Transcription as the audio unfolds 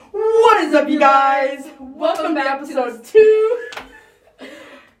is up, you guys? Welcome to episode 2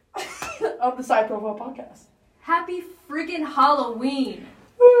 of the Side Profile Podcast. Happy freaking Halloween!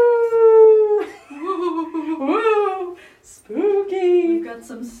 Woo! Woo! Spooky! We've got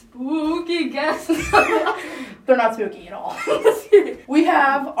some spooky guests. They're not spooky at all. We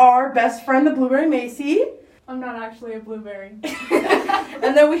have our best friend, the Blueberry Macy. I'm not actually a blueberry. And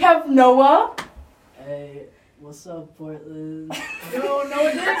then we have Noah. Hey, what's up, Portland? No,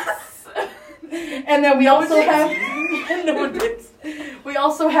 Noah Dix. And then we also have Noah Dix. We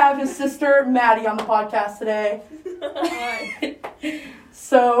also have his sister Maddie on the podcast today. Hi.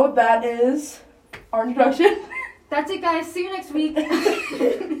 So that is our introduction. That's it, guys. See you next week.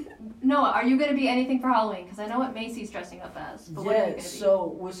 Noah, are you going to be anything for Halloween? Because I know what Macy's dressing up as. But what are you going to be? So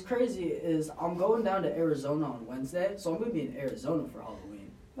what's crazy is I'm going down to Arizona on Wednesday, so I'm going to be in Arizona for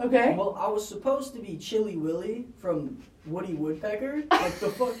Halloween. Okay. Well, I was supposed to be Chili Willy from Woody Woodpecker, like the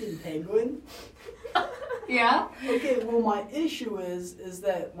fucking penguin. Yeah? Okay, well, my issue is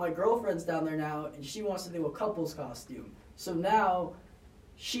that my girlfriend's down there now, and she wants to do a couple's costume. So now,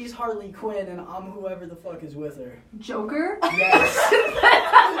 she's Harley Quinn, and I'm whoever the fuck is with her. Joker? Yes.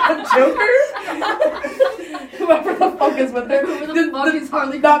 Joker? Whoever the fuck is with her. Who the fuck is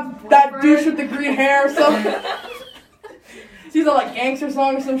Harley Quinn's That boyfriend? douche with the green hair or something. She's on like gangster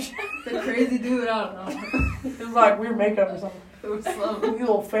song or some shit. The crazy dude, I don't know. It was like weird makeup or something. It was some. You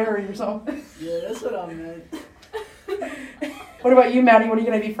little fairy or something. Yeah, that's what I meant. What about you, Maddie? What are you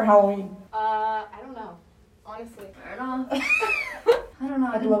gonna be for Halloween? I don't know. Honestly. Fair enough. I don't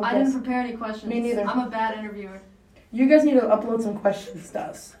know. I'd love I this. didn't prepare any questions. Me neither. I'm a bad interviewer. You guys need to upload some questions to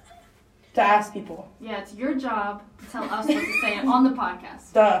us. To ask people. Yeah, it's your job to tell us what to say on the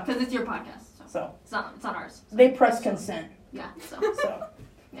podcast. Duh. Because it's your podcast. So. It's not ours. They press consent. Yeah, so.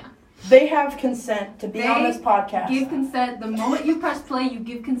 Yeah. They have consent to be on this podcast. Give consent. The moment you press play, you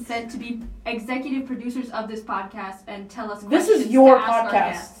give consent to be executive producers of this podcast and tell us This questions is your to ask our podcast.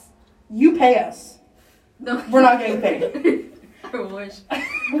 guests. You pay us. No. We're not getting paid. I wish.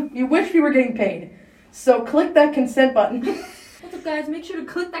 You wish we were getting paid. So click that consent button. What's up, guys? Make sure to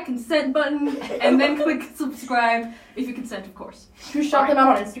click that consent button and then click subscribe if you consent, of course. Should we shout them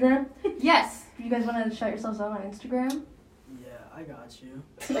out on Instagram? Yes. You guys want to shout yourselves out on Instagram? Yeah, I got you.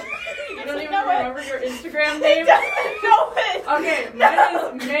 You don't even remember your Instagram name? know it. Okay, mine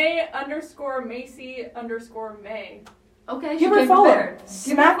is May_Macy_May. Okay. Give she her a came follow. prepared. Give her a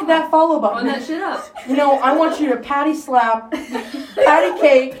Smack follow. that follow Run button. that shit up. You know, I want you to patty slap, patty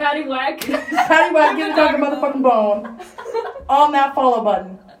cake, Patty whack. patty whack, get a dog a motherfucking bone on that follow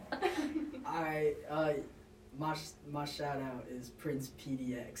button. My shout out is Prince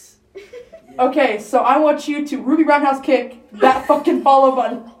PDX. Yeah. Okay, so I want you to Ruby Roundhouse kick that fucking follow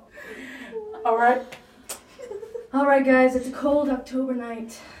button. Alright? Alright, guys. It's a cold October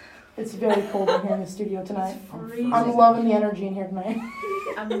night. It's very cold in here in the studio tonight. Freezing. I'm loving the energy in here tonight.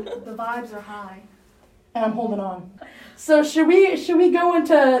 The vibes are high. And I'm holding on. So should we go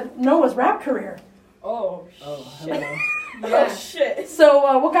into Noah's rap career? Oh, Oh, hello. yeah. Shit.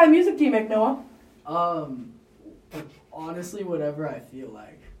 So what kind of music do you make, Noah? Honestly, whatever I feel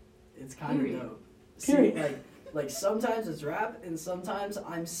like. It's kind of Period. dope. Period. See, like sometimes it's rap, and sometimes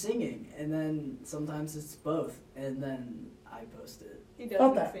I'm singing, and then sometimes it's both, and then I post it. He Felt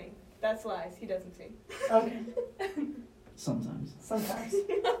doesn't that. sing. That's lies. He doesn't sing. Okay. Sometimes. Sometimes.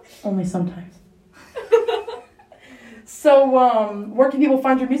 Only sometimes. So, where can people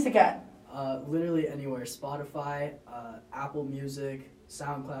find your music at? Literally anywhere. Spotify, Apple Music,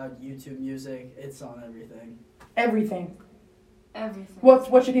 SoundCloud, YouTube Music. It's on everything. Everything. Everything.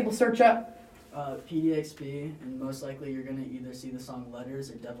 What should people search up? PDXB, and most likely you're gonna either see the song Letters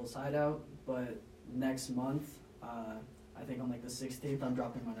or Devil's Hideout. But next month, I think on like the 16th, I'm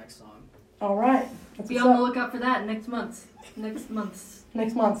dropping my next song. All right. That's Be what's on up. the lookout for that next month. Next month.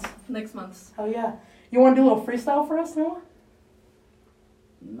 Next month. Oh yeah. You want to do a little freestyle for us, Noah?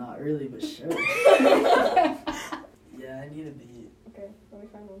 Not really, but sure. Yeah, I need a beat. Okay, let me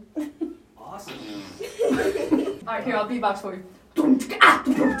find one. Awesome. Alright, here, I'll beatbox for you.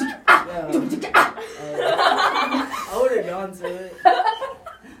 Yeah. I would have gone to it.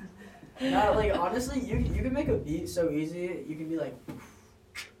 Nah, like honestly, you can make a beat so easy. You can be like,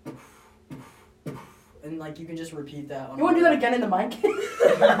 and like you can just repeat that. On You want to do that again in the mic? Can you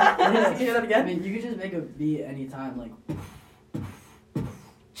do that I again? mean, you can just make a beat anytime, like,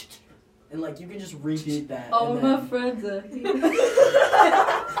 and like you can just repeat that. All and my then- friends are here.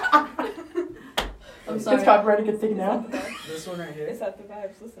 I'm sorry. It's copyrighted. Gets taken down. This one right here. It's at the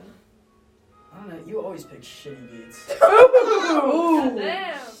vibes. Listen. I don't know. You always pick shitty beats. Ooh.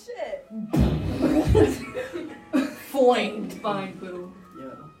 Damn. Shit. Flamed. Fine, boo. Yeah.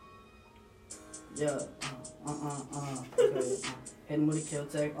 Yeah. Okay. Hit him with a kill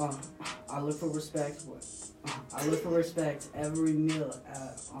tag. I look for respect. I look for respect every meal.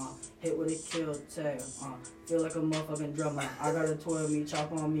 Hit with a kill tag. Feel like a motherfucking drummer. I got a toy with me.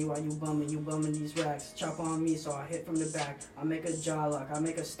 Chop on me while you bumming these racks. Chop on me, so I hit from the back. I make a jaw lock. I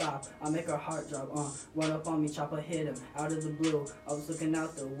make a stop. I make a heart drop. Run up on me. Chopper hit him out of the blue. I was looking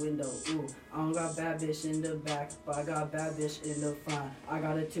out the window. Ooh, I don't got bad bitch in the back, but I got bad bitch in the front. I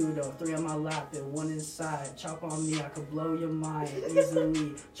got a 2 though, 3 on my lap and 1 inside. Chop on me, I could blow your mind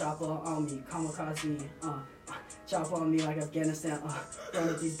easily. Chopper on me, kamikaze. Chop on me like Afghanistan. Run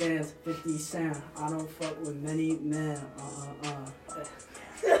with these bands, 50 Cent. I don't fuck with many men.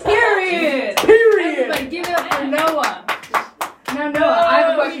 Period. Everybody, give it up for Noah. Now, Noah, I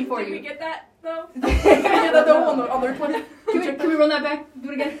have a question for Did you. we get that though? Yeah, that though on their 20. Can we run that back?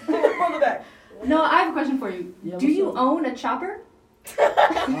 Do it again. Roll it back. No, I have a question for you. Yeah, Do you own a chopper?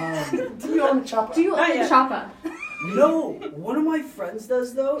 Do you own a chopper? Do you Not own a yet. chopper? No, one of my friends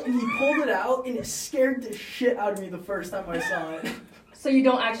does though, and he pulled it out, and it scared the shit out of me the first time I saw it. So you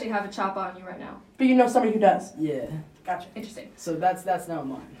don't actually have a chopper on you right now? But you know somebody who does. Yeah, Gotcha. Interesting. so that's not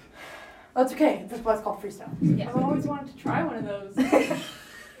mine. That's okay. That's why it's called freestyle. Yeah. I've always wanted to try one of those.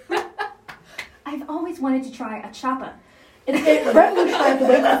 I've always wanted to try a chopper. It revolutionized the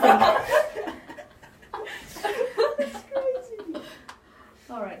way I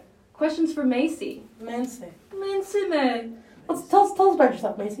All right. Questions for Macy. think. Macy. Macy. Let's tell us about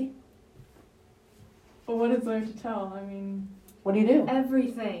yourself, Macy. But what is there to tell? I mean, What do you do?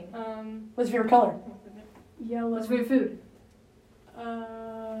 Everything. What's your favorite color? yellow. What's your favorite food?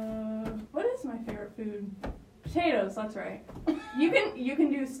 What is my favorite food? Potatoes. That's right. You can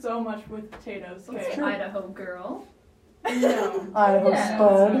do so much with potatoes. Okay. true. Idaho girl. No. Idaho Yeah.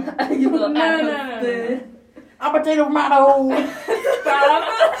 spud. You little No, Idaho no. spud. I'm potato tomato. Stop.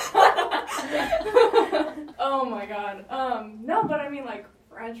 Oh my god. No, but I mean like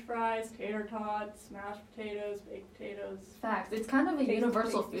French fries, tater tots, mashed potatoes, baked potatoes. Facts. It's kind of a Tasty,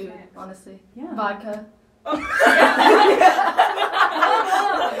 universal tasty food, snacks. honestly. Yeah. Vodka.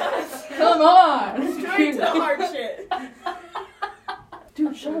 Come on. Straight to the hard shit.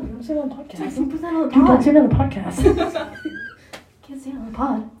 Dude, shut up. Don't say that on the podcast. Don't put that on the Dude, don't pod. say that on the podcast. Can't say it on the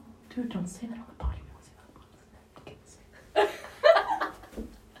pod. Dude, don't say that on the pod.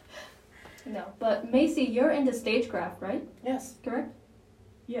 No, but Macy, you're into stagecraft, right? Yes. Correct?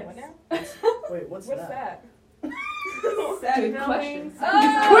 Yes. Wait, what's What's that? that? Good question.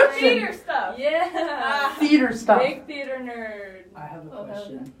 Question. Theater stuff. Yeah. Theater stuff. Big theater nerd. I have a Oh, hell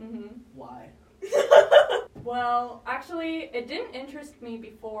question. Mm-hmm. Why? Well, actually, it didn't interest me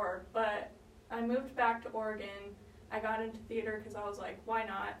before, but I moved back to Oregon. I got into theater because I was like, why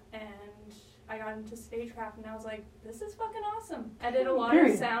not? And I got into stagecraft, and I was like, this is fucking awesome. I did a lot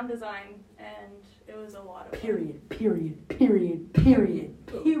Period. of sound design, and it was a lot of fun. Period. Period. Period. Period.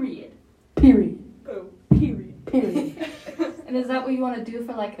 Poo. Period. And is that what you want to do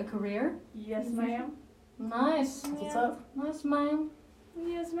for like a career? Yes, ma'am. Nice. That's what's up. Nice, man.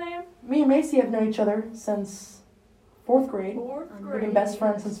 Yes, ma'am. Me and Macy have known each other since 4th grade. Fourth We've We've grade. been best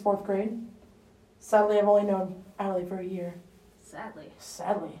friends since 4th grade. Sadly, I've only known Allie for a year. Sadly.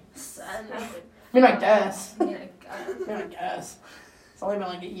 Sadly. Sadly. I mean, I guess. Yeah, God. I guess. It's only been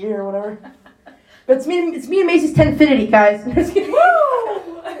like a year or whatever. But it's me and Macy's 10finity, guys.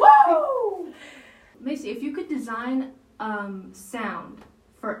 Woo! Woo! Macy, if you could design sound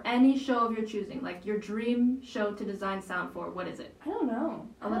for any show of your choosing, like your dream show to design sound for, what is it? I don't know.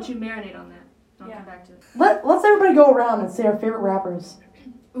 I'll let you marinate on that. Don't Yeah. come back to it. Let's everybody go around and say our favorite rappers.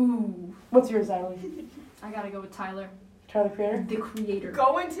 Ooh. What's yours, Allie? I gotta go with Tyler, Tyler, the Creator? the creator.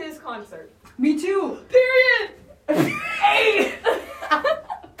 Going to his concert. Me too. Period. Hey.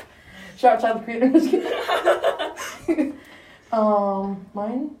 Shout out Tyler, the Creator. Just kidding.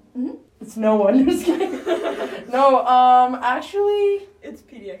 Mine? Mhm. It's no one. Just kidding. No, actually, It's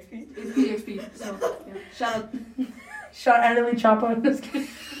PDXP. It's PDXP. So yeah. Shout out. shout out Adley Chapo. Just kidding.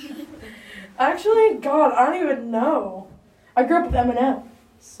 Actually, God, I don't even know. I grew up with Eminem,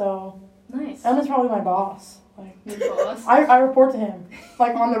 so Nice. Eminem's probably my boss. Like, Your boss. I report to him,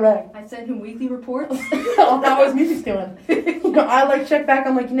 like on the reg. I send him weekly reports. How his music's doing. I like check back.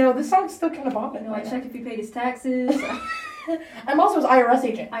 I'm like, this song's still kind of bopping. You know, I check if he paid his taxes. I'm also his IRS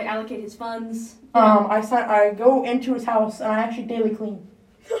agent. I allocate his funds. I go into his house and I actually daily clean.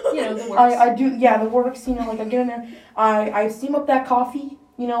 You know, the works. I do, the works. Like I get in there, I steam up that coffee.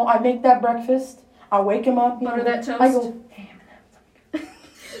 I make that breakfast. I wake him up. Butter that toast. I go, hey,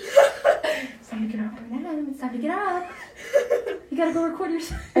 it's time to get up. It's time to get up. You gotta go record your.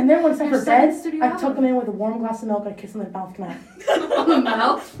 And then when it's time Your for second bed, studio I album. tuck him in with a warm glass of milk and I kiss him in the mouth. Come out. On the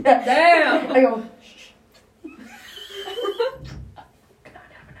mouth. Yeah. Damn. I go,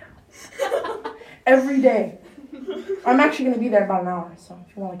 every day. I'm actually going to be there in about an hour, so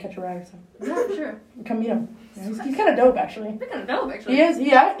if you want to catch a ride or something, Yeah, for sure. come meet him. Yeah, he's kind of dope, actually. They're kind of dope, actually. He is,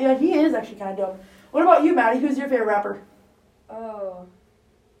 yeah, he is actually kind of dope. What about you, Maddie? Who's your favorite rapper? Oh.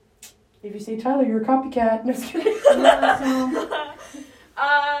 If you say Tyler, you're a copycat. No, just kidding.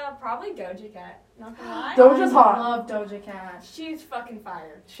 Probably Doja Cat. Not gonna lie. Doja's hot. I love Doja Cat. She's fucking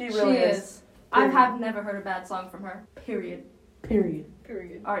fire. She really she is. I have never heard a bad song from her. Period. Period.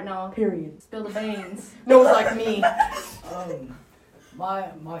 Period. Alright, no. Period. Spill the beans. No, it's like me.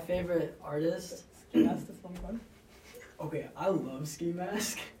 My favorite artist. That's the fun one. Okay, I love Ski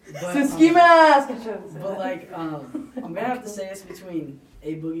Mask. But, So Ski Mask. But like, I'm gonna have to say it's between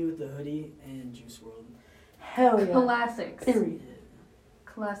A Boogie with the Hoodie and Juice WRLD. Hell yeah. Classics. Period.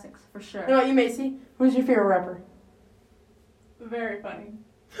 Classics, for sure. You know what, you Macy? Who's your favorite rapper? Very funny.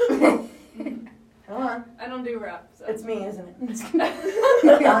 Come on. I don't do rap, so. It's me, isn't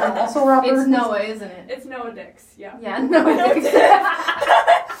it? I'm also a rapper. It's Noah, isn't it? It's Noah Dix, yeah. Yeah, Noah.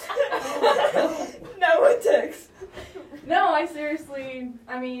 Noah Dix. No, I seriously,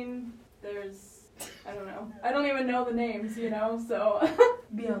 I mean, there's, I don't know. I don't even know the names, you know, so.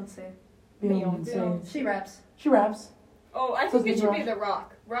 Beyonce. Beyonce. She raps. She raps. Oh, I think it should be The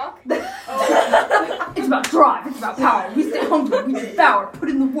Rock. Rock? Oh. It's about drive, it's about power. We stay hungry, we devour, put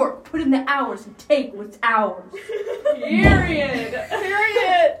in the work, put in the hours, and take what's ours. Period.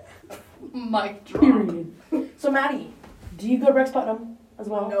 Period. Mic drop. Period. So, Maddie, do you go to Rex Putnam as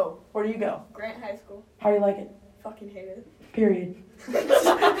well? No. Where do you go? Grant High School. How do you like it? Fucking hate it. Period. That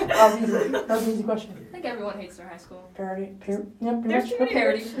was easy. That was an easy question. I think everyone hates their high school. Parody. Yep, pretty There's much. too many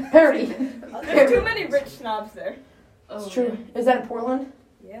Parody. Parody. There's too many rich snobs there. It's Oh, true. Is that in Portland?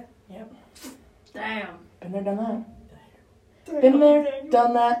 Yeah. Damn. Been there, done that. Been there,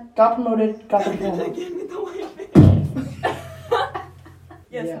 done that. Got promoted. Got the diploma. Give me the white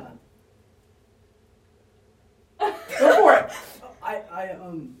Yes. Yeah. Go for it.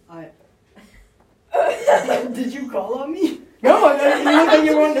 Did you call on me? No, you look like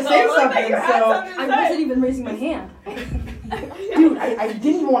you wanted to say something, so. I wasn't even raising my hand. Dude, I didn't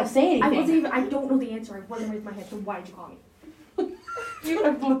even want to say I anything. don't know the answer. I wasn't raising my hand, so why did you call me? You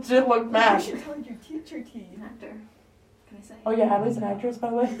legit look You mad. should tell your teacher, T. An actor. Can I say? Oh yeah, Hadley's an actress, by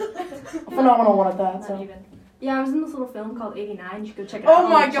the way. A phenomenal one at that, Not so. even. Yeah, I was in this little film called 89. You should go check it Oh out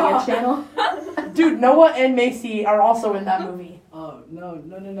my on the God. channel. Dude, Noah and Macy are also in that movie. Oh, no,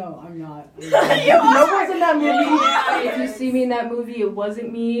 I'm not. Noah's in that movie. If you see me in that movie, it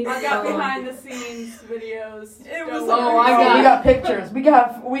wasn't me. I've got behind the scenes videos. It Don't was- worry. Oh, I Oh, got- we got pictures.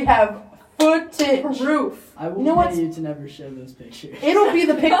 We have footage. Proof. I will You know what's- pay you to never show those pictures. It'll be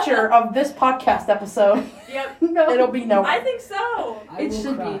the picture of this podcast episode. Yep. No. It'll be Noah. I think so. I It will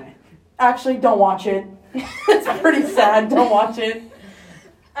should be. cry. Actually, don't watch it. It's pretty sad. Don't watch it.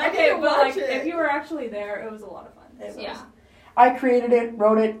 Okay, but like, watch it. if you were actually there, it was a lot of fun. It was. Yeah. I created it,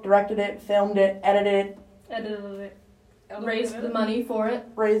 wrote it, directed it, filmed it, edited it, Edited it. Raised the money for it.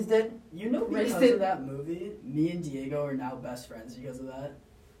 raised it. You know, because Raised it. of that movie, me and Diego are now best friends because of that.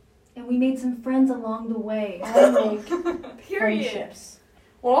 And we made some friends along the way. I make Period. friendships.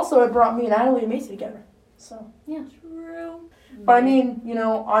 Well, also, it brought me and Natalie and Macy together. So, True. but I mean, you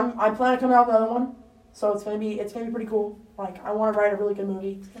know, I plan on coming out with the other one, so it's gonna be pretty cool. Like, I want to write a really good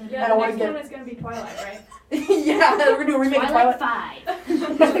movie. Yeah, I the wanna next get- one is gonna be Twilight, right? Yeah, we're gonna do a remake of Twilight Twilight.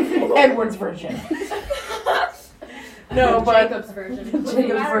 5. Edward's version. No, but Jacob's version. What's the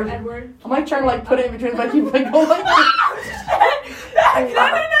Jacob's matter, version. Edward? I'm like trying to like put it in between my keep like going like.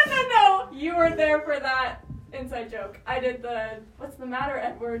 No. You were there for that inside joke. I did the, what's the matter,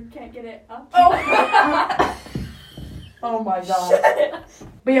 Edward? Can't get it up. Oh. Oh my god.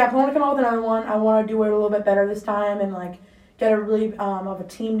 But yeah, I want to come out with another one. I want to do it a little bit better this time and like get a really of a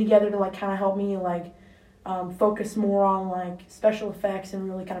team together to like kind of help me like focus more on like special effects and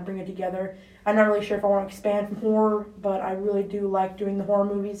really kind of bring it together. I'm not really sure if I want to expand from horror, but I really do like doing the horror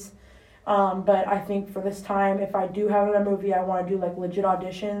movies. But I think for this time, if I do have another movie, I want to do like legit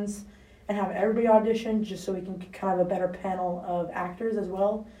auditions and have everybody audition just so we can kind of have a better panel of actors as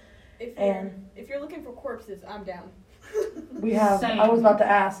well. If you're looking for corpses, I'm down. We have. Same. I was about to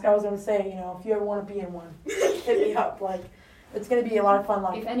ask. I was going to say, you know, if you ever want to be in one, hit me up. Like, it's going to be a lot of fun.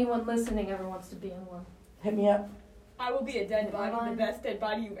 Like, If anyone listening ever wants to be in one. hit me up. I will be a dead body, the best dead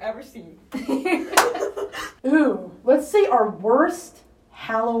body you've ever seen. Ooh, let's say our worst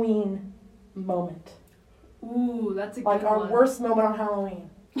Halloween moment. Ooh, that's a good Like our one. worst moment on Halloween.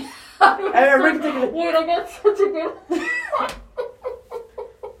 Everybody can take it. Wait, I got such a good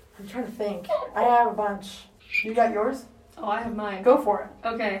I'm trying to think. I have a bunch. You got yours? Oh, I have mine. Go for it.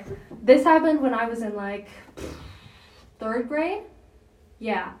 Okay. This happened when I was in like 3rd grade.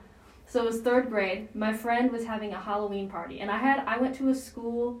 Yeah. So it was 3rd grade. My friend was having a Halloween party, and I went to a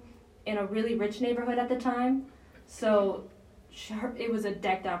school in a really rich neighborhood at the time, so it was a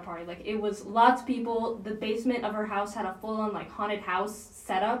decked out party. Like, it was lots of people. The basement of her house had a full-on, like, haunted house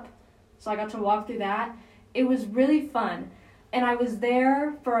setup, so I got to walk through that. It was really fun, and I was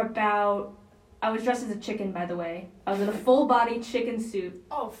there for about... I was dressed as a chicken, by the way. I was in a full-body chicken suit.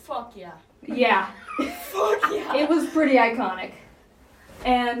 Oh, fuck yeah. Yeah. Fuck yeah. It was pretty iconic.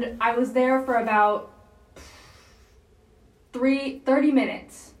 And I was there for about 30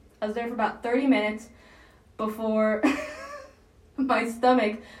 minutes. I was there for about 30 minutes before my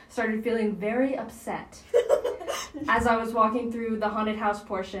stomach started feeling very upset as I was walking through the haunted house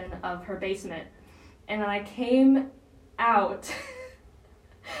portion of her basement. And then I came out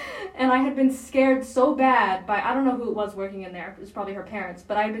and I had been scared so bad by, I don't know who it was working in there, it was probably her parents,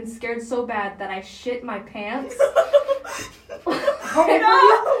 but I had been scared so bad that I shit my pants. Oh,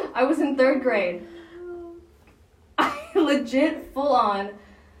 no! I was in 3rd grade. I legit full on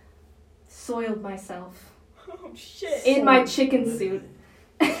soiled myself Oh, shit. in my chicken suit.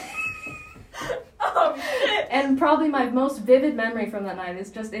 Oh, shit. And probably my most vivid memory from that night is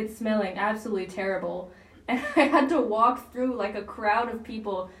just it smelling absolutely terrible. And I had to walk through like a crowd of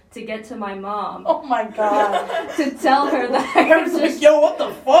people to get to my mom Oh my god. to tell her that I I was was like, just... yo, what the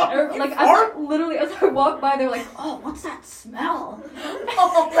fuck? Or, You like, fart? as I walked by, they're like, oh, what's that smell?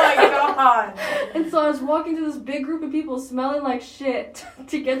 Oh my god. And so I was walking through this big group of people smelling like shit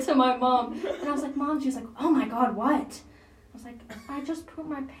to get to my mom. And I was like, Mom, she was like, oh my god, what? I was like, I just pooped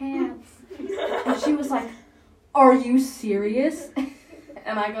my pants. And she was like, are you serious?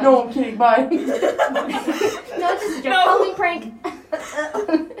 And I go, No, I'm kidding. Bye. no, this is your No. Halloween prank.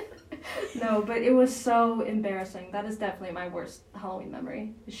 No, but it was so embarrassing. That is definitely my worst Halloween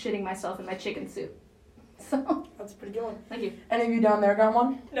memory, is shitting myself in my chicken suit. So, That's a pretty good one. thank you. Any of you down there got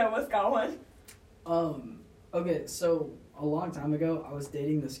one? Noah's got one. Okay, so a long time ago, I was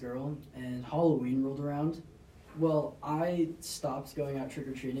dating this girl, and Halloween rolled around. Well, I stopped going out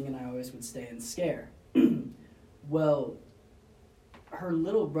trick-or-treating, and I always would stay and scare. Well, her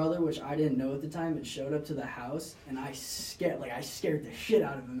little brother, which I didn't know at the time, had showed up to the house, and I scared the shit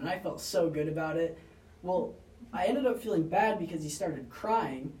out of him, and I felt so good about it. Well, I ended up feeling bad because he started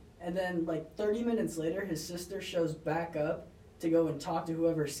crying, and then like 30 minutes later, his sister shows back up to go and talk to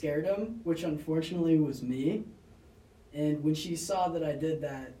whoever scared him, which unfortunately was me. And when she saw that I did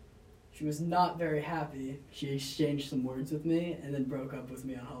that, she was not very happy. She exchanged some words with me and then broke up with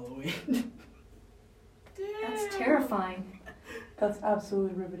me on Halloween. That's terrifying. That's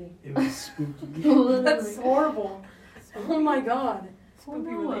absolutely riveting. It was spooky. That's horrible. Oh my god. Oh,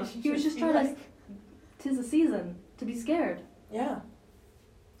 no. He was just trying to... 'Tis the season to be scared. Yeah. You know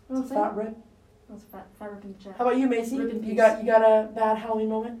what I'm saying? Fat rip. That was fat rip in the chat. How about you, Macy? Rip in You peace. got a bad Halloween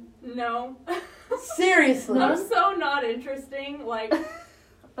moment? No. Seriously? I'm so not interesting. Like,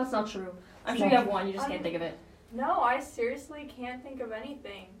 That's not true. I'm sure you have one, you just can't think of it. no, I seriously can't think of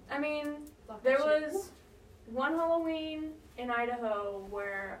anything. I mean, there was one Halloween in Idaho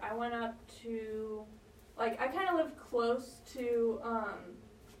where I went up to, like, I kind of lived close to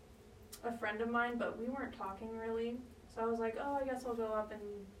a friend of mine, but we weren't talking really. So I was like, oh, I guess I'll go up and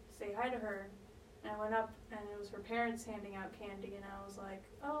say hi to her. And I went up, and it was her parents handing out candy, and I was like,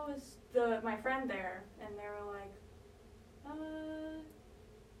 oh, is my friend there? And they were like,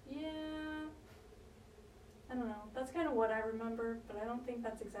 yeah. I don't know. That's kind of what I remember, but I don't think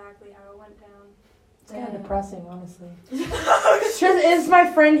that's exactly how it went down. It's kind of depressing, honestly. Is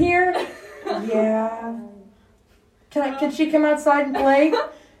my friend here? Yeah. Can she come outside and play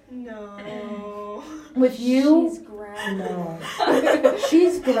No. with you? She's grounded. No.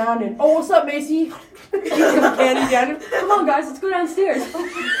 She's grounded. Oh, what's up, Macy? Give some candy down. Come on, guys, let's go downstairs.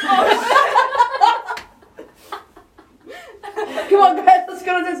 Come on, guys, let's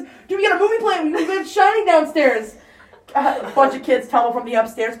go to this. Dude, we got a movie playing. We got Shining downstairs. A bunch of kids tumble from the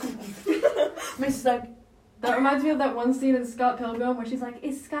upstairs. Macy's like, That reminds me of that one scene in Scott Pilgrim where she's like,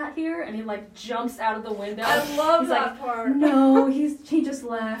 is Scott here? And he like jumps out of the window. I love He's that like, part. no, he just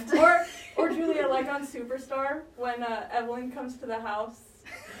left. Or Julia, like on Superstar, when Evelyn comes to the house.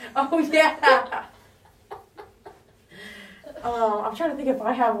 oh yeah. I'm trying to think if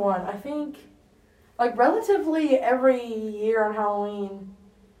I have one. I think, like, relatively every year on Halloween,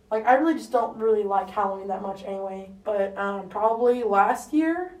 like, I really just don't really like Halloween that much anyway. But probably last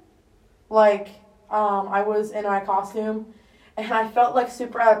year, like, I was in my costume, and I felt like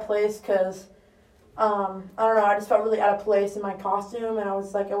super out of place because, I don't know, I just felt really out of place in my costume, and I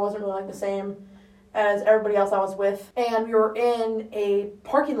was like, it wasn't really like the same as everybody else I was with. And we were in a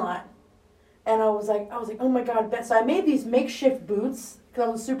parking lot, and I was like, oh my god, so I made these makeshift boots because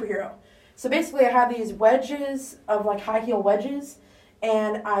I was a superhero. So basically, I had these wedges of like high heel wedges,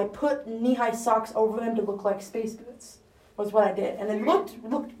 and I put knee-high socks over them to look like space boots. Was what I did, and it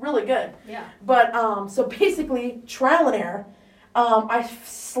looked really good. Yeah. But so basically, trial and error. I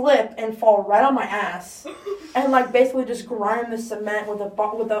slip and fall right on my ass, and like basically just grind the cement with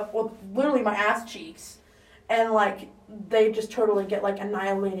literally my ass cheeks, and like they just totally get like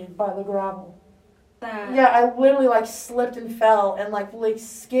annihilated by the gravel. Yeah, I literally like slipped and fell and like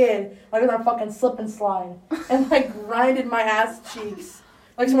skid like on a fucking slip and slide, and like grinded my ass cheeks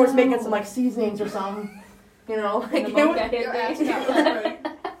like someone's making some like seasonings or something. You know, like it was,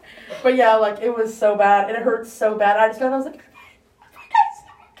 but yeah, like it was so bad and it hurt so bad. I was like, okay.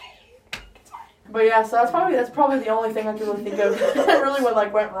 But yeah, so that's probably the only thing I can really think of that really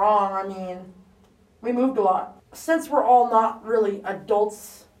went wrong. I mean, we moved a lot. Since we're all not really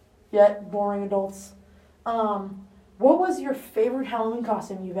adults yet, boring adults, what was your favorite Halloween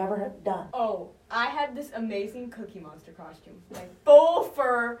costume you've ever done? Oh, I had this amazing Cookie Monster costume. Like full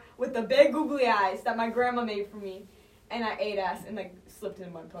fur with the big googly eyes that my grandma made for me. And I ate ass and like slipped in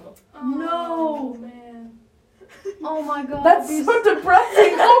a mud puddle. No. Man. Oh my god. That's so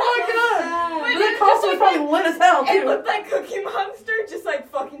depressing. Oh my god. Wait, That costume was probably lit as hell It too. looked like Cookie Monster just like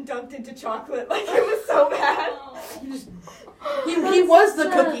fucking dunked into chocolate. Like it was so bad. He was the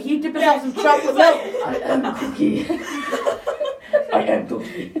cookie. He dipped himself in chocolate milk. I am Cookie. I am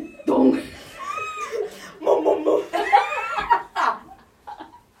Cookie. Dong.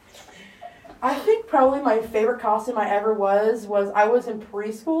 I think probably my favorite costume I ever was I was in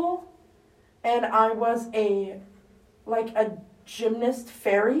preschool, and I was a gymnast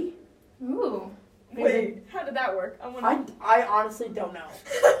fairy. Ooh. Wait, how did that work? I honestly don't know.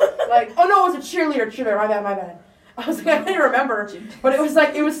 Oh no, it was a cheerleader. My bad. I was like, I can't remember, but it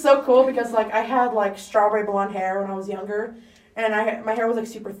was so cool because I had strawberry blonde hair when I was younger, and my hair was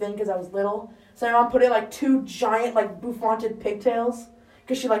super thin because I was little. So my mom put in two giant bouffanted pigtails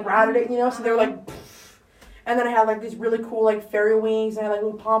because she routed it, so they were pfft. And then I had these really cool fairy wings, and I had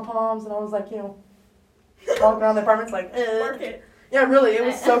little pom poms, and I was walking around the apartments Work it. Yeah, really, it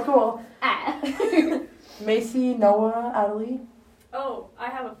was so cool. Macy, Noah, Adelie. Oh, I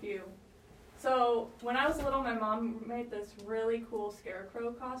have a few. So, when I was little, my mom made this really cool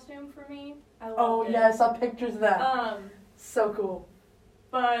scarecrow costume for me. I loved it. Yeah, I saw pictures of that. So cool.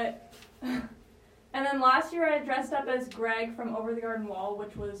 But, and then last year I dressed up as Greg from Over the Garden Wall,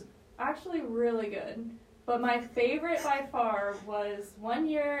 which was actually really good. But my favorite by far was one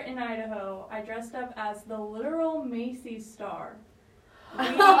year in Idaho, I dressed up as the literal Macy's star.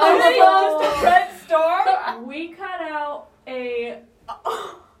 Just a red star? We cut out a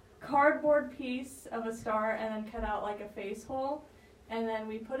cardboard piece of a star and then cut out a face hole, and then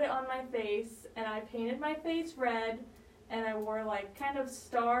we put it on my face, and I painted my face red, and I wore kind of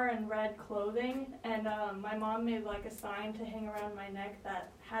star and red clothing, and my mom made a sign to hang around my neck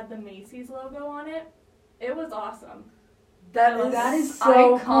that had the Macy's logo on it. It was awesome. That is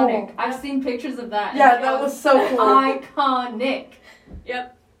so iconic. cool. I've seen pictures of that. Yeah, that was so cool. Iconic.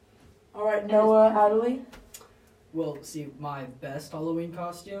 Yep. All right, Noah, Adelie. Well, see, my best Halloween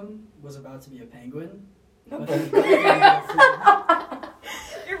costume was about to be a penguin. You're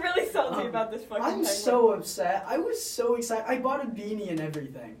really salty about this fucking I'm penguin. so upset. I was so excited. I bought a beanie and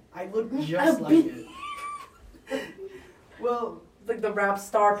everything. I looked just like it. Well, The rap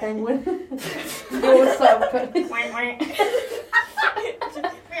star penguin. Yo, what's up?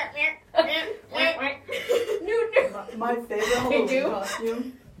 my favorite Halloween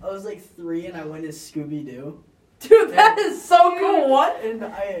costume, I was 3 and I went as Scooby-Doo. Dude, that is so cool. What? And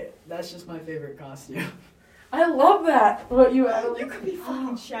that's just my favorite costume. I love that. What you, Adelie? You could be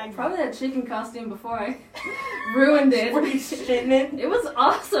fucking shaggy. Probably that chicken costume before I ruined it. Were you shitting it? It was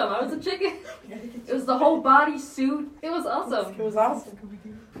awesome. I was a chicken. It was the whole body suit. It was awesome. It was awesome.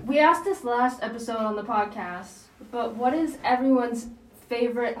 We asked this last episode on the podcast, but what is everyone's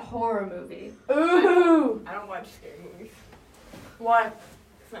favorite horror movie? Ooh. I don't watch scary movies. What?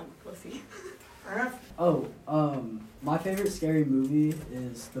 Because I'm a pussy. Oh, my favorite scary movie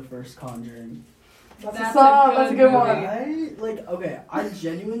is The First Conjuring. That's That's a song. a That's a good good movie. one. I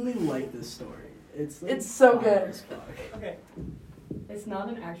genuinely like this story. It's so fire good. as fuck. Okay. It's not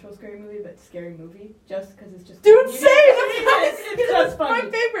an actual scary movie, but scary movie. Just because it's just... Dude, same! It's just my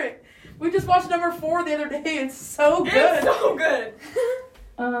funny. favorite. We just watched number 4 the other day. It's so good. It's so good.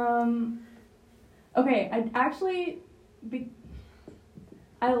 Okay,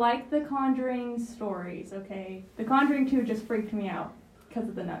 I like the Conjuring stories, okay? The Conjuring 2 just freaked me out because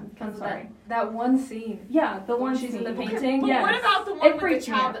of the nun. Because of Sorry. that one scene. Yeah, the When one she's in the scene. painting. But Yes. what about the one It with freaked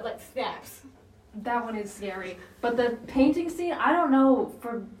the me child out. that snaps? That one is scary. But the painting scene, I don't know,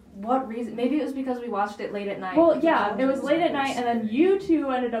 for what reason? Maybe it was because we watched it late at night. Well, yeah, it was late at night, and then you two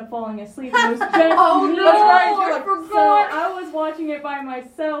ended up falling asleep. And it was just Oh, me. no, that's right, you're like, So I was watching it by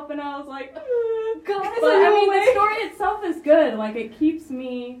myself, and I was like, Guys, but are I you mean, awake? the story itself is good. Like, it keeps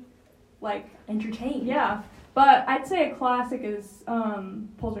me, like, Entertained. yeah. But I'd say a classic is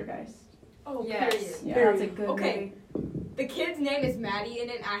Poltergeist. Oh, Yes. period. Yeah. That's a good Okay. movie. The kid's name is Maddie in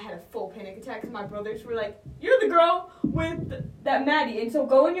it, and I had a full panic attack because my brothers were like, "You're the girl with that Maddie, and so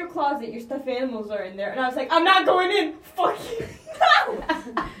go in your closet. Your stuffed animals are in there." And I was like, "I'm not going in. Fuck you."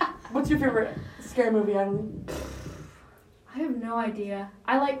 What's your favorite scary movie, Eileen? I have no idea.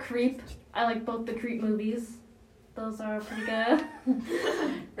 I like Creep. I like both the Creep movies. Those are pretty good.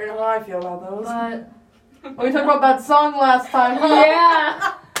 You know how I feel about those. But We talked about that song last time. Huh?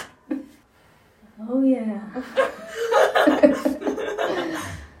 yeah. Oh yeah.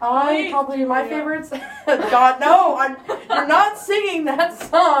 Probably my favorites. God, no! You're not singing that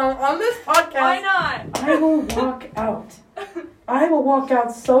song on this podcast. Why not? I will walk out. I will walk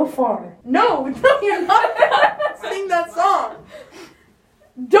out so far. No, you're not sing that song.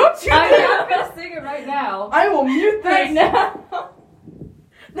 Don't you I'm dare! gonna sing it right now. I will mute this. Right now.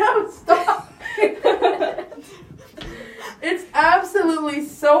 No, stop. It's absolutely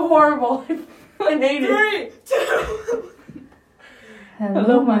so horrible. I hate it. 3, 2.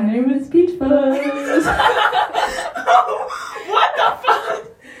 Hello, my name is Peach Fuzz. What the fuck?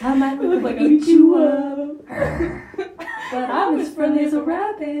 I might I look like I'll eat eat you up. but I'm as friendly as a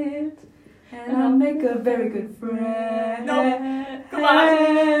rabbit, and I'll make a very good friend. No.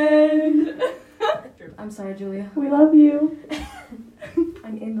 Goodbye. I'm sorry, Julia. We love you.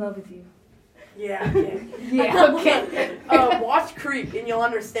 I'm in love with you. Yeah, okay. Yeah. Okay. Watch Creep and you'll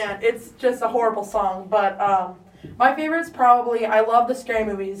understand. It's just a horrible song, but my favorites probably, I love the scary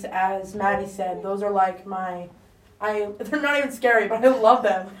movies, as Maddie said. Those are like they're not even scary, but I love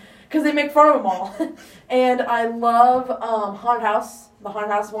them because they make fun of them all. And I love Haunted House, the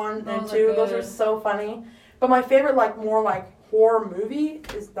Haunted House 1 and Those are 2. Those good. are so funny. But my favorite, more horror movie,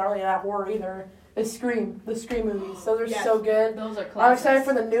 is not really that horror either, is Scream, the Scream movies. Those are Yes. so good. Those are classics. I'm excited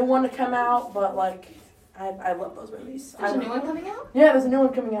for the new one to come out, but I love those movies. There's a new one coming out? Yeah, there's a new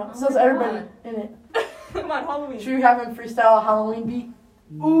one coming out. Oh So does my everybody God. in it. Come on, Halloween. Should we have him freestyle a Halloween beat?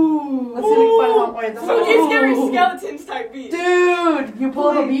 Ooh. Let's do a fun Halloween. Spooky, scary skeletons type beat. Dude, you pull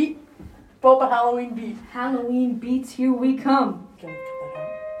up a beat? Pull up a Halloween beat. Halloween beats, here we come. Okay, cut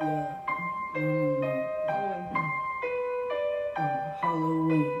that out. Yeah.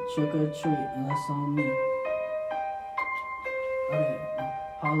 Halloween, trick or treat, and that's on me. Okay.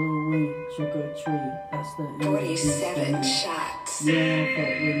 Halloween, trick or treat, that's the end. 47 shots. You don't fuck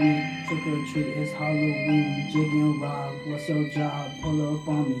with me, trick or treat, it's Halloween, Jiggy and Rob, what's your job? Pull up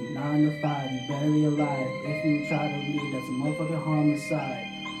on me, 9 to 5, you barely alive. If you try to leave, that's a motherfucking homicide.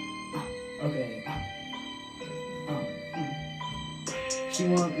 Okay. She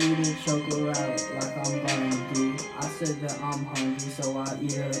want me to choke her out like I'm Bundy. I said that I'm hungry, so I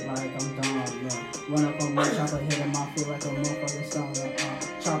eat her like I'm Dom. Yeah. Run up on me, chop her head in my foot like a motherfucking stoner.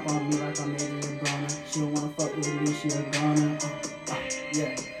 Chop on me like I'm Adrian Broner. She don't wanna fuck with me, she a goner.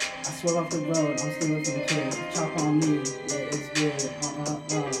 Yeah. I swear off the road, I'm still with some kids. Chop on me, yeah, it's good. Run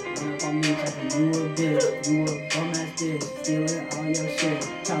up on me, chopping you a bitch. You a bum ass bitch, stealing all your shit.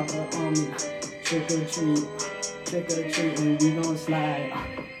 Chop her on me, trick or treat. Trick or treat and we gon' slide.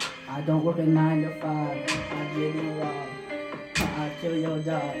 I don't work a 9 to 5. I get it wrong. I kill your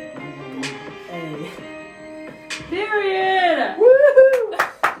dog. Hey. Period. Woo!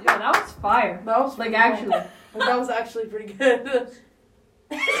 Yeah, that was fire. That was Like, pretty actually. cool. That was actually pretty good.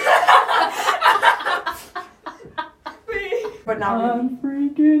 But not really. I'm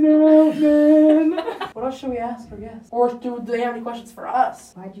freaking out, man. What else should we ask our guests? Or do they have any questions for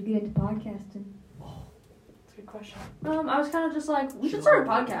us? Why'd you get into podcasting? That's a good question. I was kind of just like, we should start a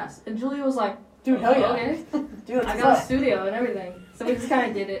podcast. And Julia was like, Dude, hell yeah. okay. Dude, I that's got a up. studio and everything. So we just kind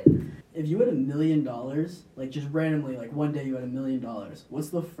of did it. If you had $1 million, just randomly, one day you had $1 million, what's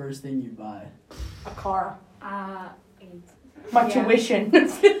the first thing you'd buy? A car. My My tuition.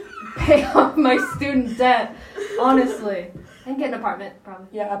 Pay off my student debt, honestly. And get an apartment, probably.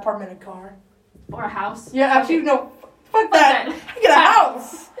 Yeah, apartment and car. Or a house. Yeah, actually, no. Fuck that. I get a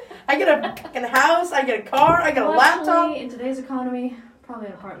house. I get a fucking house. I get a car. I get a Well, laptop. actually, in today's economy, probably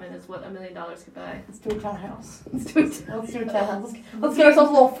an apartment is what $1 million could buy. Let's do a townhouse. Let's do it. Let's do a townhouse. Let's get ourselves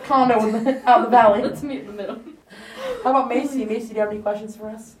a little condo out in the valley. Let's meet in the middle. How about Macy? Macy, do you have any questions for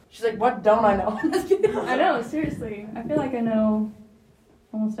us? She's like, what don't I know? I know, seriously. I feel like I know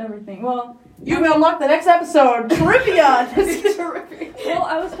almost everything. Well, You've unlocked the next episode. Trivia!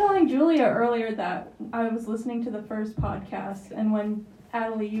 I was telling Julia earlier that I was listening to the first podcast, and when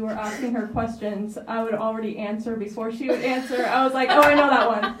Adelie, you were asking her questions, I would already answer before she would answer. I was like, oh, I know that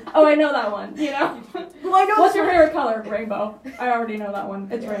one. Oh, I know that one. You know? Well, I know What's your favorite color? Rainbow. I already know that one.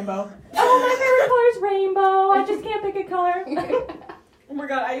 It's rainbow. Oh, my favorite color is rainbow. I just can't pick a color. Oh my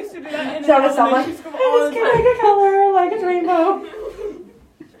god, I used to do that in Sound like elementary school all I the just can't time. pick a color, like it's rainbow.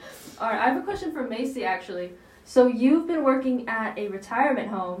 Alright, I have a question for Macy actually. So you've been working at a retirement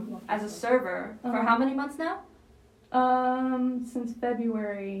home as a server for how many months now? Since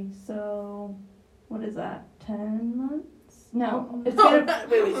February, so what is that? 10 months? No, it's gonna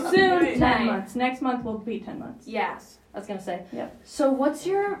soon 10 months. Next month will be 10 months. Yes, I was gonna say. Yep. So what's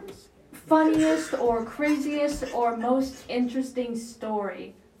your funniest or craziest or most interesting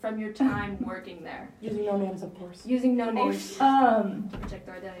story from your time working there? Using no names, of course. Using no names to protect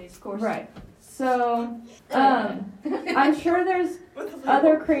our identities, of course. Right. So, I'm sure there's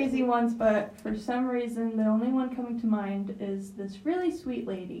other crazy ones, but for some reason, the only one coming to mind is this really sweet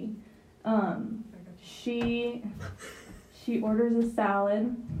lady. She orders a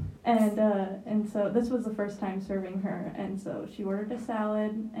salad, and so this was the first time serving her, and so she ordered a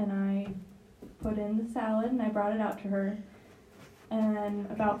salad, and I put in the salad, and I brought it out to her. And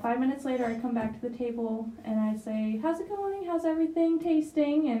about 5 minutes later, I come back to the table, and I say, "How's it going? How's everything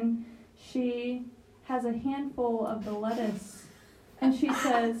tasting?" And she has a handful of the lettuce, and she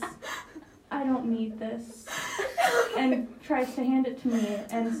says, "I don't need this," and tries to hand it to me,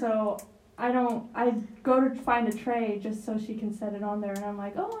 and so I go to find a tray just so she can set it on there, and I'm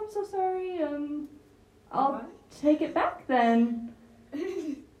like, "Oh, I'm so sorry, I'll take it back then."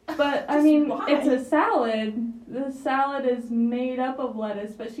 But, I mean, it's a salad. The salad is made up of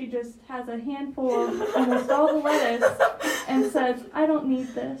lettuce, but she just has a handful of almost all the lettuce and says, "I don't need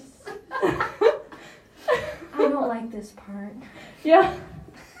this." I don't like this part. Yeah.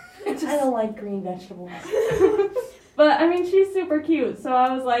 I don't like green vegetables. But, I mean, she's super cute, so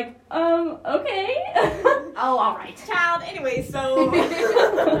I was like, okay. Oh, alright. Child, anyway, so.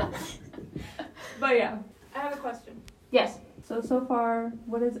 But, yeah. I have a question. Yes. So far,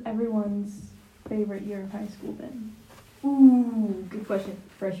 what has everyone's favorite year of high school been? Ooh, good question.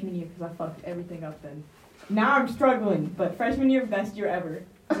 Freshman year, because I fucked everything up then. Now I'm struggling, but freshman year, best year ever.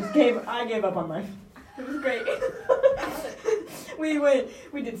 I gave up on life. It was great.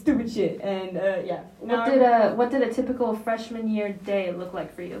 we did stupid shit, and yeah. What did a typical freshman year day look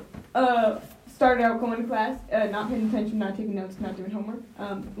like for you? Started out going to class, not paying attention, not taking notes, not doing homework.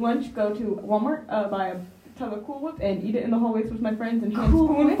 Lunch, go to Walmart, buy a tub of Cool Whip and eat it in the hallways with my friends and hand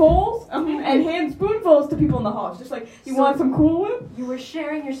spoonfuls and hand spoonfuls to people in the halls. Just like, you want some Cool Whip? You were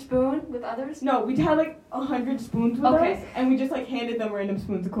sharing your spoon with others? No, we had like 100 spoons with us, and we just like handed them random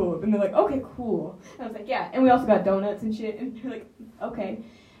spoons of Cool Whip, and they're like, "Okay, cool." And I was like, "Yeah," and we also got donuts and shit, and they're like, "Okay."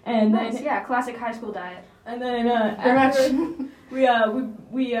 And nice, then yeah, classic high school diet. And then after we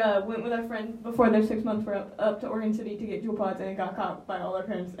went with our friend before their 6 months were up to Oregon City to get jewel pods, and got caught by all our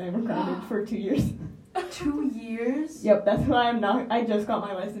parents and were grounded for 2 years. 2 years? Yep, that's why I just got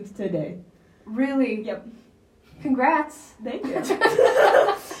my license today. Really? Yep. Congrats. Thank you.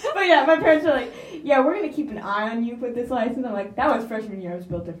 But yeah, my parents were like, "Yeah, we're gonna keep an eye on you with this license." I'm like, "That was freshman year. I was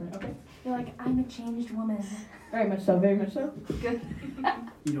built different." Okay. You're like, I'm a changed woman. Very much so. Very much so. Good.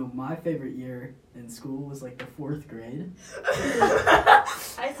 You know, my favorite year in school was like the 4th grade.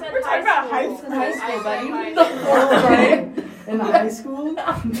 I said We're talking about high school. school. High school, buddy. The 4th grade. In high school?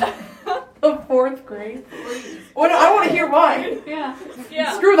 The 4th grade. What? I want to hear why. Yeah.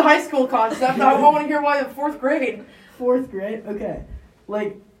 Yeah. Screw the high school concept. I want to hear why the 4th grade. 4th grade? Okay.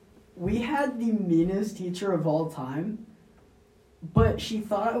 Like, we had the meanest teacher of all time, but she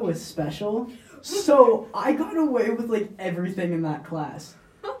thought I was special, so I got away with, like, everything in that class.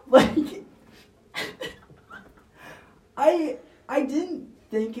 Like, I didn't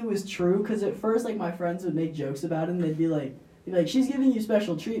think it was true, because at first, like, my friends would make jokes about it, and they'd be like, "She's giving you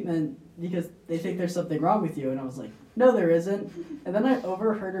special treatment because they think there's something wrong with you," and I was like, "No, there isn't." And then I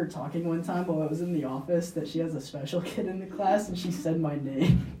overheard her talking one time while I was in the office that she has a special kid in the class, and she said my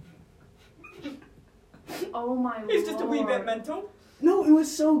name. Oh my lord. He's just a wee bit mental. No, it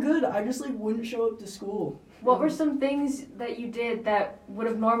was so good. I just, like, wouldn't show up to school. What were some things that you did that would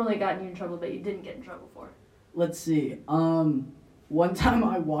have normally gotten you in trouble that you didn't get in trouble for? Let's see. One time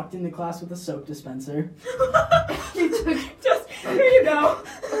I walked into class with a soap dispenser. Just, here you go.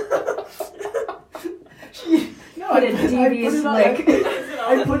 What a devious lick.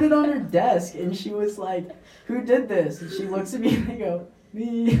 I put it on her desk, and she was like, "Who did this?" And she looks at me, and I go,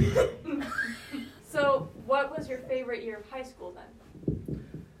 "Me." So, what was your favorite year of high school then?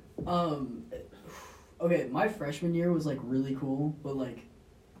 Okay, my freshman year was, like, really cool, but, like,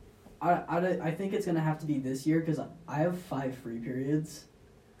 I think it's gonna have to be this year because I have 5 free periods.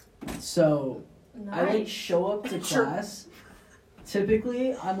 So I like show up to class.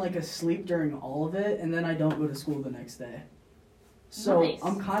 Typically, I'm like asleep during all of it, and then I don't go to school the next day. So Nice.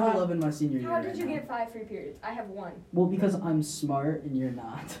 I'm kind of loving my senior year. How did right you now. get 5 free periods? I have 1. Well, because I'm smart and you're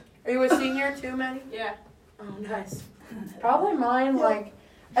not. Are you a senior too, Maddie? Yeah. Oh, nice. Probably mine, like,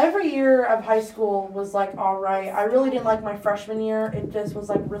 every year of high school was, like, alright. I really didn't like my freshman year. It just was,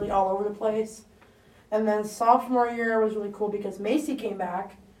 like, really all over the place. And then sophomore year was really cool because Macy came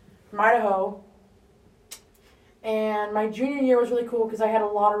back from Idaho. And my junior year was really cool because I had a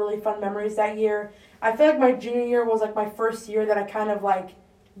lot of really fun memories that year. I feel like my junior year was, like, my first year that I kind of, like,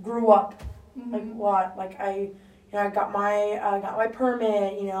 grew up. Like, what? Like, I got my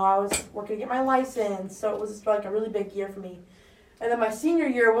permit, I was working to get my license, so it was just like a really big year for me. And then my senior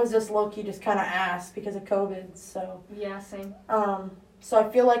year was just low-key just kind of ass because of COVID, so. Yeah, same. So I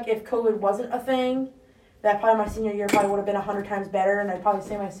feel like if COVID wasn't a thing, that probably my senior year probably would have been 100 times better, and I'd probably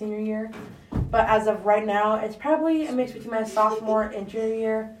say my senior year. But as of right now, it's probably a mix between my sophomore and junior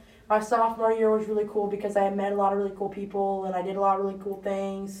year. My sophomore year was really cool because I met a lot of really cool people, and I did a lot of really cool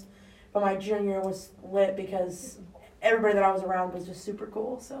things. But my junior year was lit because everybody that I was around was just super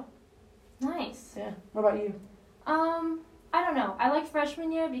cool, so. Nice. Yeah. What about you? I don't know. I liked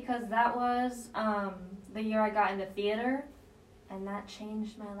freshman year because that was the year I got into theater, and that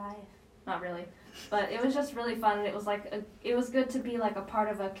changed my life. Not really, but it was just really fun, and it was like it was good to be like a part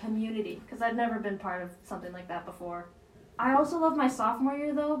of a community because I'd never been part of something like that before. I also loved my sophomore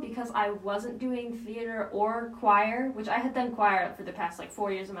year though because I wasn't doing theater or choir, which I had done choir for the past like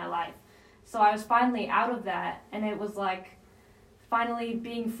 4 years of my life. So I was finally out of that, and it was like finally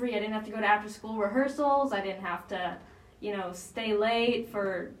being free. I didn't have to go to after school rehearsals. I didn't have to, stay late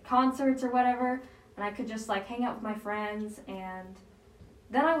for concerts or whatever. And I could just like hang out with my friends. And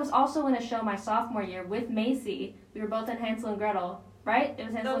then I was also in a show my sophomore year with Macy. We were both in Hansel and Gretel, right? It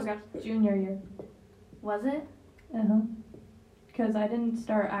was Hansel and Gretel. Junior year. Was it? Because I didn't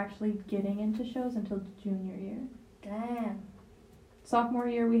start actually getting into shows until junior year. Damn. Sophomore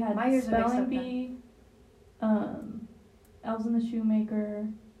year we had My years are mixed Spelling up Bee, Elves and the Shoemaker,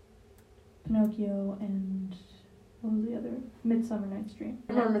 Pinocchio, and what was the other? Midsummer Night's Dream.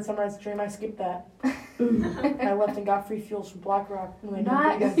 I remember Midsummer Night's Dream. I skipped that. I left and got free fuels from Black Rock.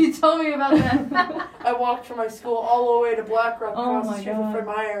 You told me about that. I walked from my school all the way to Black Rock Oh across the my street from God. Fred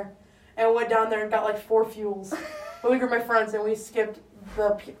Meyer, and went down there and got like 4 fuels. But we were my friends, and we skipped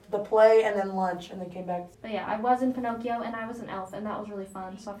the play and then lunch, and then came back. But yeah, I was in Pinocchio and I was an elf, and that was really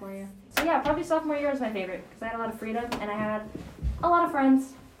fun sophomore year. So yeah, probably sophomore year was my favorite because I had a lot of freedom and I had a lot of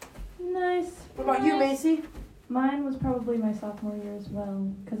friends. Nice. What about you, Macy? Mine was probably my sophomore year as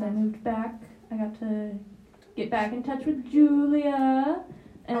well because I moved back. I got to get back in touch with Julia,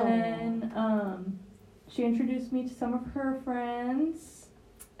 and then she introduced me to some of her friends,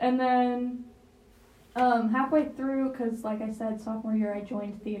 and then halfway through, because like I said, sophomore year I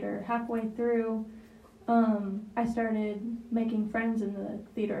joined theater. Halfway through, I started making friends in the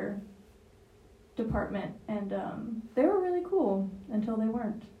theater department, and they were really cool until they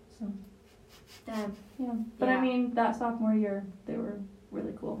weren't. So, Damn. yeah. But I Yeah. mean, that sophomore year, they were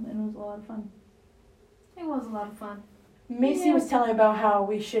really cool, and it was a lot of fun. It was a lot of fun. Macy was telling me about how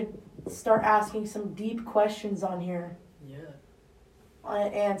we should start asking some deep questions on here. Yeah.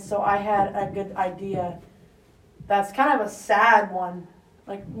 And so I had a good idea. That's kind of a sad one.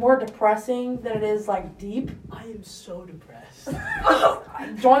 Like, more depressing than it is, like, deep. I am so depressed.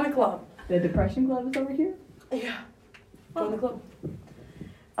 Join the club. The depression club is over here. Yeah. Join the club.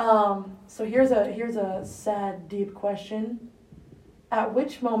 So here's a sad, deep question. At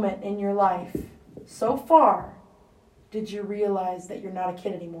which moment in your life, so far, did you realize that you're not a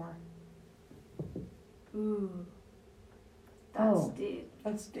kid anymore? Ooh. That's Oh. deep.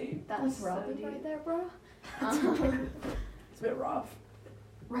 That's deep. That's so Robbie deep. right there, bro. It's a bit rough.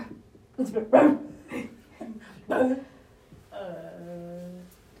 It's a bit rough.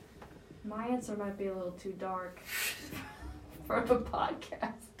 My answer might be a little too dark for a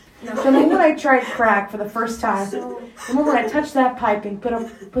podcast. The moment I tried crack for the first time, the moment I touched that pipe and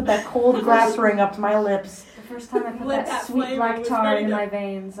put that cold glass ring up to my lips, The first time I put Lit that that sweet flame, black it was tar ready in to- my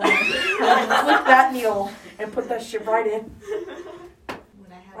veins. I flipped that needle and put that shit right in.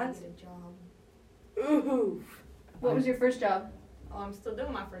 When I had to get a job. Ooh. What was your first job? Oh, I'm still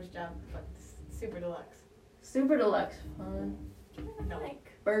doing my first job, but it's super deluxe. Super deluxe. Fun. No.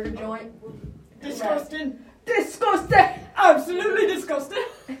 Burger joint. Disgusting. Disgusting! Absolutely disgusting.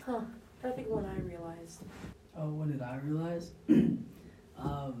 I think when I realized. Oh, when did I realize?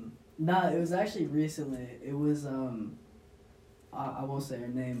 Nah, it was actually recently. It was I won't say her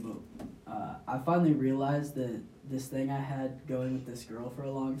name, but I finally realized that this thing I had going with this girl for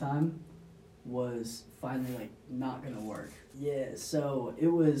a long time was finally like not gonna work. Yeah, so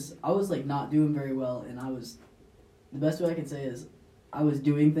I was like not doing very well, and the best way I can say is I was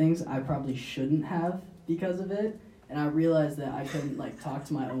doing things I probably shouldn't have because of it, and I realized that I couldn't like talk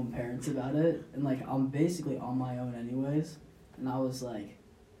to my own parents about it, and like I'm basically on my own anyways, and I was like,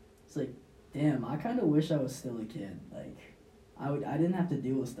 it's like, damn, I kind of wish I was still a kid. Like I didn't have to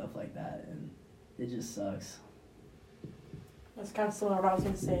deal with stuff like that, and it just sucks. That's kind of similar to what I was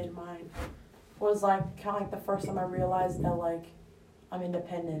going to say in mine. Was like kind of like the first time I realized that like I'm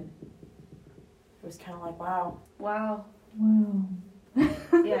independent. It was kind of like, wow. Wow. Wow.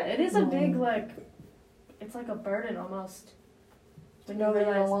 Yeah, it is a big, like, it's like a burden almost. To know that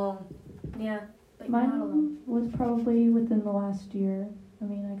you're alone. Yeah. Like, you're not alone. Mine was probably within the last year. I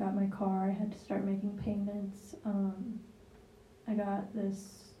mean, I got my car. I had to start making payments. I got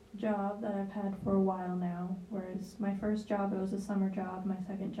this job that I've had for a while now, whereas my first job, it was a summer job. My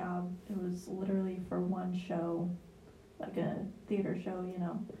second job, it was literally for one show, like a theater show, you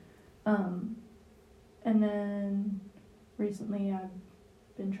know. And then recently I've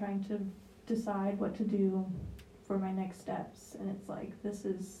been trying to decide what to do for my next steps, and it's like, this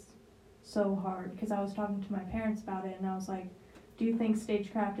is so hard, because I was talking to my parents about it, and I was like, do you think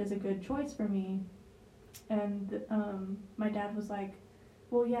stagecraft is a good choice for me? And my dad was like,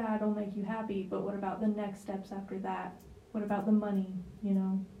 well, yeah, it'll make you happy, but what about the next steps after that? What about the money, you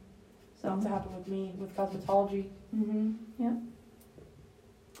know? So That's what happened with me with cosmetology. Mm-hmm. Yep.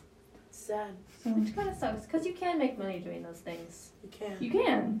 It's sad. So Which kind of sucks, because you can make money doing those things. You can. you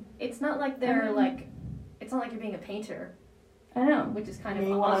can. It's not like they're, like, it's not like you're being a painter, I know. which is kind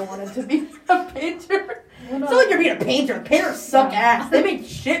Me of when I odd. wanted to be a painter. Well, no. It's not like you're being a painter. Painters suck ass. They make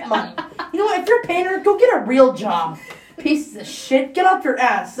shit money. You know what? If you're a painter, go get a real job. Pieces of shit. Get off your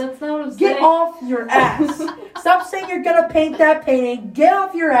ass. That's not what I'm Get saying. off your ass. Stop saying you're gonna paint that painting. Get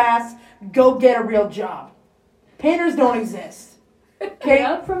off your ass. Go get a real job. Painters don't exist. Okay?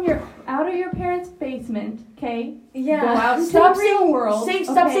 Get out of your parents' basement, okay? Yeah. Go out into Stop the real saying, world.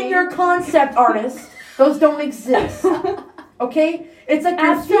 stop saying you're a concept artist. Those don't exist. Okay? It's like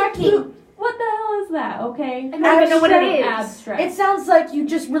you're Abstract. thinking. What the hell is that, okay? I don't even know what it is. Abstract. It sounds like you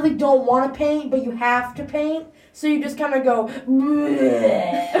just really don't want to paint, but you have to paint. So you just kind of go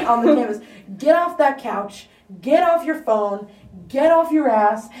 "Bleh" on the canvas. Get off that couch. Get off your phone. Get off your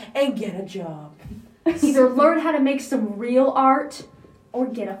ass and get a job. Either learn how to make some real art or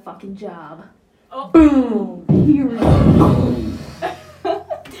get a fucking job. Boom.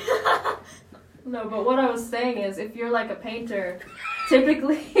 No, but what I was saying is, if you're like a painter,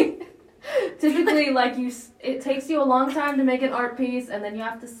 typically like it takes you a long time to make an art piece, and then you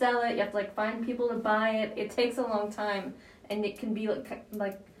have to sell it. You have to like find people to buy it. It takes a long time, and it can be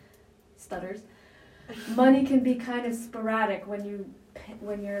like stutters. Money can be kind of sporadic when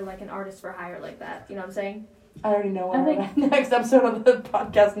you're like an artist for hire like that. You know what I'm saying? I already know what the next episode of the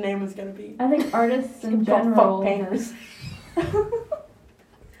podcast name is going to be. I think artists in It's called general. Fuck Painters.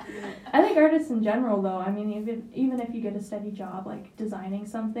 I think artists in general, though, I mean, even if you get a steady job, like designing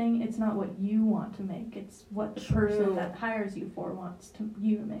something, it's not what you want to make. It's what the person that hires you for wants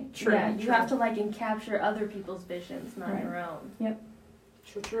you to make. True. Yeah, you have to like capture other people's visions, not Right. your own. Yep.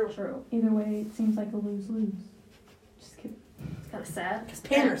 True. Either way, it seems like a lose-lose. Just kidding. It's kind of sad. Because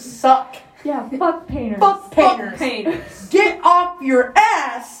painters suck. Yeah, fuck painters. Fuck painters. Painters. Get off your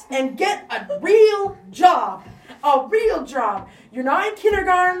ass and get a real job. A real job. You're not in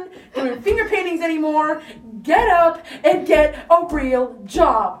kindergarten doing finger paintings anymore. Get up and get a real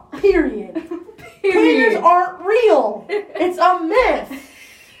job. Period. Painters aren't real. It's a myth.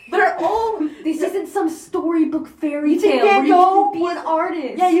 They're all... This isn't some storybook fairy You think tale where Van you Gogh can be an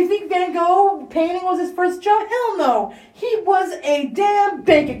artist. Yeah, you think Van Gogh painting was his first job? Hell no. He was a damn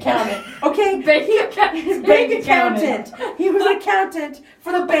bank accountant. Okay? Bank accountant. Bank accountant. He was an accountant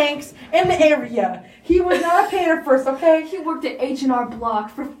for the banks in the area. He was not a painter first, okay? He worked at H&R Block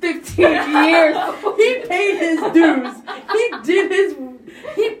for 15 years. He paid his dues.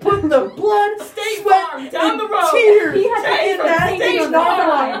 He put the blood, sweat, down and the road. tears He had to in that pay H&R for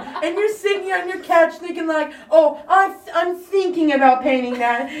Block. And you're sitting on your couch thinking like, oh, I'm thinking about painting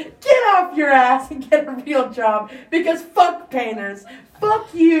that. Get off your ass and get a real job. Because fuck painters.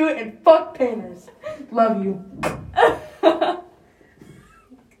 Fuck you and fuck painters. Love you. It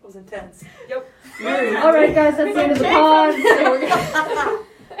was intense. Alright, guys, that's the end of the pod. So we're gonna...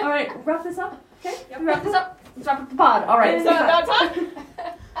 Alright, wrap this up. Okay? wrap this up. Let's wrap up the pod. Alright.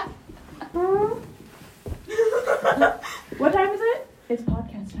 What time is it? It's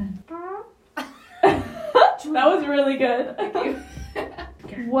podcast time. That was really good. Thank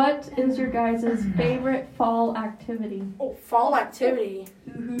you. What is your guys' favorite fall activity? Oh, fall activity.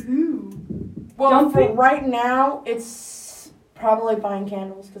 Well, Jumping? for right now, it's probably buying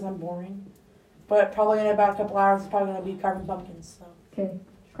candles because I'm boring. But probably in about a couple hours, it's probably going to be carving pumpkins. So. Okay,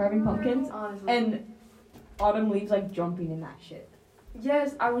 carving pumpkins Honestly. and autumn leaves like jumping in that shit.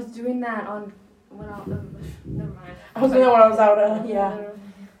 Yes, I was doing that on when I never mind. I was doing that when I was out, yeah.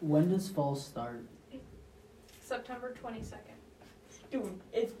 When does fall start? September 22nd. Dude,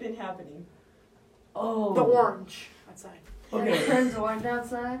 it's been happening. Oh. The orange outside. When it turns orange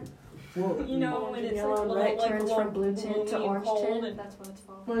outside. Well, You know, Orange when and it's yellow like, and little, When it like turns little from blue tint to gloomy orange cold tint, and- that's when it's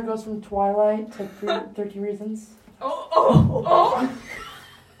fall. When it goes from Twilight to 13 Reasons.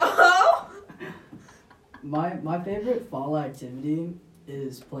 my favorite fall activity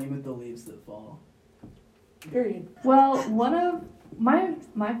is playing with the leaves that fall. Period. Well, one of my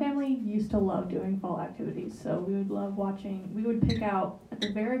family used to love doing fall activities, so we would love watching. We would pick out at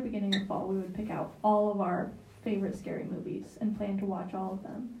the very beginning of fall. We would pick out all of our favorite scary movies and plan to watch all of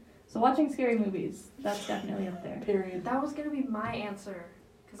them. So watching scary movies, that's definitely up there. Period. That was gonna be my answer,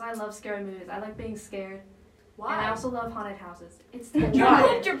 because I love scary movies. I like being scared, Why? and I also love haunted houses. It's the You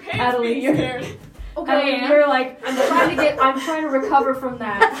enjoyment. moved your pants Natalie, being you're- scared. Okay, You're like, I'm trying to recover from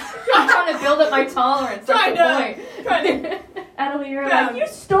that. I'm trying to build up my tolerance. That's the point. Adelie, you're Yeah. like, you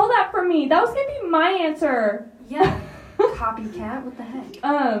stole that from me. That was gonna be my answer. Yeah, copycat. What the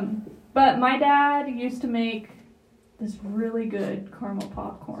heck? But my dad used to make this really good caramel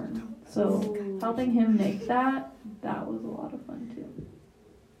popcorn. So helping him make that was a lot of fun too.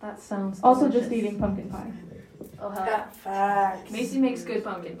 That sounds Also delicious. just eating pumpkin pie. Oh hell. Yeah, facts. Macy makes good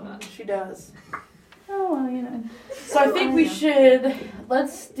pumpkin pie. She does. Oh well, you know. So I think we should,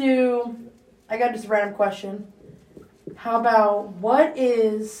 let's do, I got just a random question. How about, what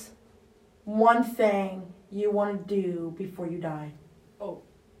is one thing you want to do before you die? Oh.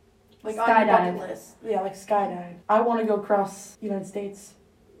 Like on your Skydive. bucket list. Yeah, like skydive. I want to go across the United States.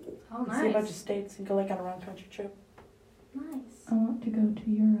 Oh See a bunch of nice. states and go like on a round country trip. Nice. I want to go to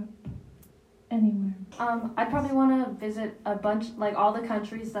Europe. Anywhere. I probably want to visit a bunch, like all the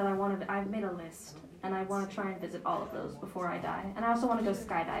countries that I want to. I've made a list, and I want to try and visit all of those before I die. And I also want to go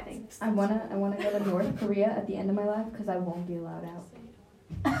skydiving. I wanna go to North Korea at the end of my life because I won't be allowed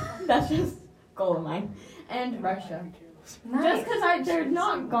out. That's just goal of mine. And Russia. Nice. Just because they're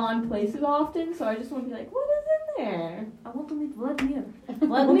not gone places often, so I just want to be like, what is in there? I want to meet Vladimir.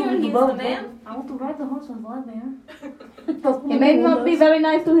 Vladimir, he's the man. I want to ride the horse with Vladimir. He may not be very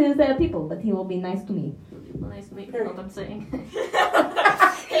nice to his people, but he will be nice to me. Well, nice to meet you. What I'm saying.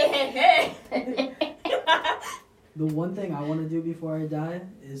 The one thing I want to do before I die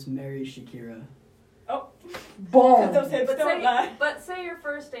is marry Shakira. Boom. Those hips don't lie. But say your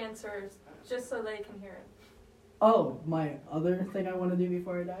first answers, just so they can hear it. Oh, my other thing I want to do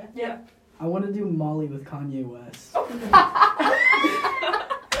before I die? Yeah. I want to do Molly with Kanye West. Holy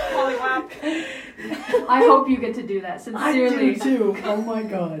wow. I hope you get to do that. I Sincerely. do too. Oh my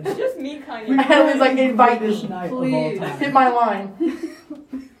god. Just me, Kanye. And it's like, invite This me. night Please. of all Hit time. my line.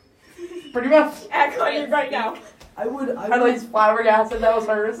 Pretty much. At Kanye right now. I would. I like flabbergasted. That was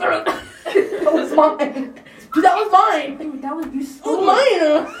hers. That was mine. Dude, that was mine. Dude, that was you That stole was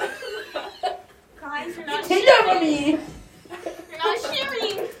it. mine. Guys, you're not Take that from me. You're not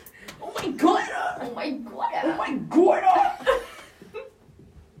sharing. Oh my god. Oh my god. Oh my god.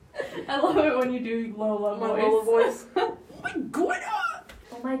 I love it when you do Lola My voice. Lola voice. Oh my god.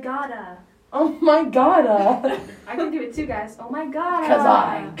 Oh my god. Oh my god. I can do it too, guys. Oh my god. Cause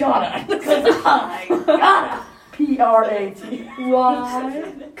I gotta. Cause I gotta. P-R-A-T.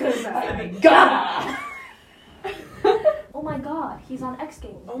 Why? Cause I gotta. Oh my god. He's on X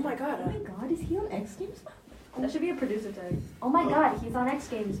Games. Oh my god. God, is he on X Games? That should be a producer tag. Oh my god. He's on X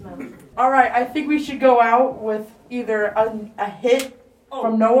Games mode. Alright, I think we should go out with either a hit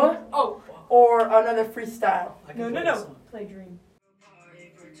from Noah Oh. or another freestyle. I can No, play no, this no. song. Play Dream.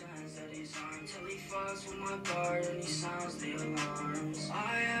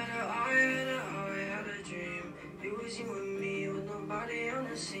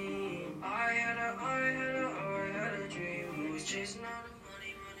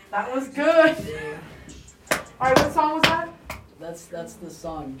 That was good. Alright, what song was that? That's the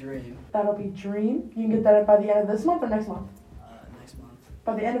song Dream. That'll be Dream. You can get that by the end of this month or next month? Next month.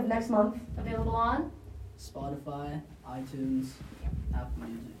 By the end of next month. Available on Spotify, iTunes, Apple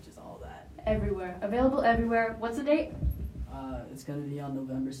Music, just all that. everywhere. Available everywhere. What's the date? It's gonna be on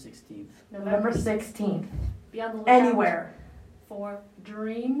November 16th. November 16th. Be on the lookout Anywhere. for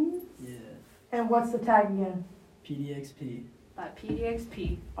Dreams. Yeah. And what's the tag again? PDXP.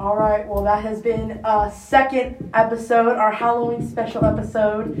 PDXP. All right, well, that has been a second episode, our Halloween special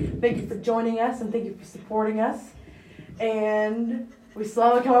episode. Thank you for joining us and thank you for supporting us. And we still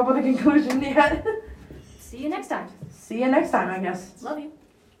haven't come up with a conclusion yet. See you next time. See you next time, I guess. Love you.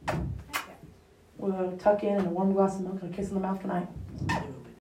 We'll tuck in and a warm glass of milk and a kiss in the mouth tonight.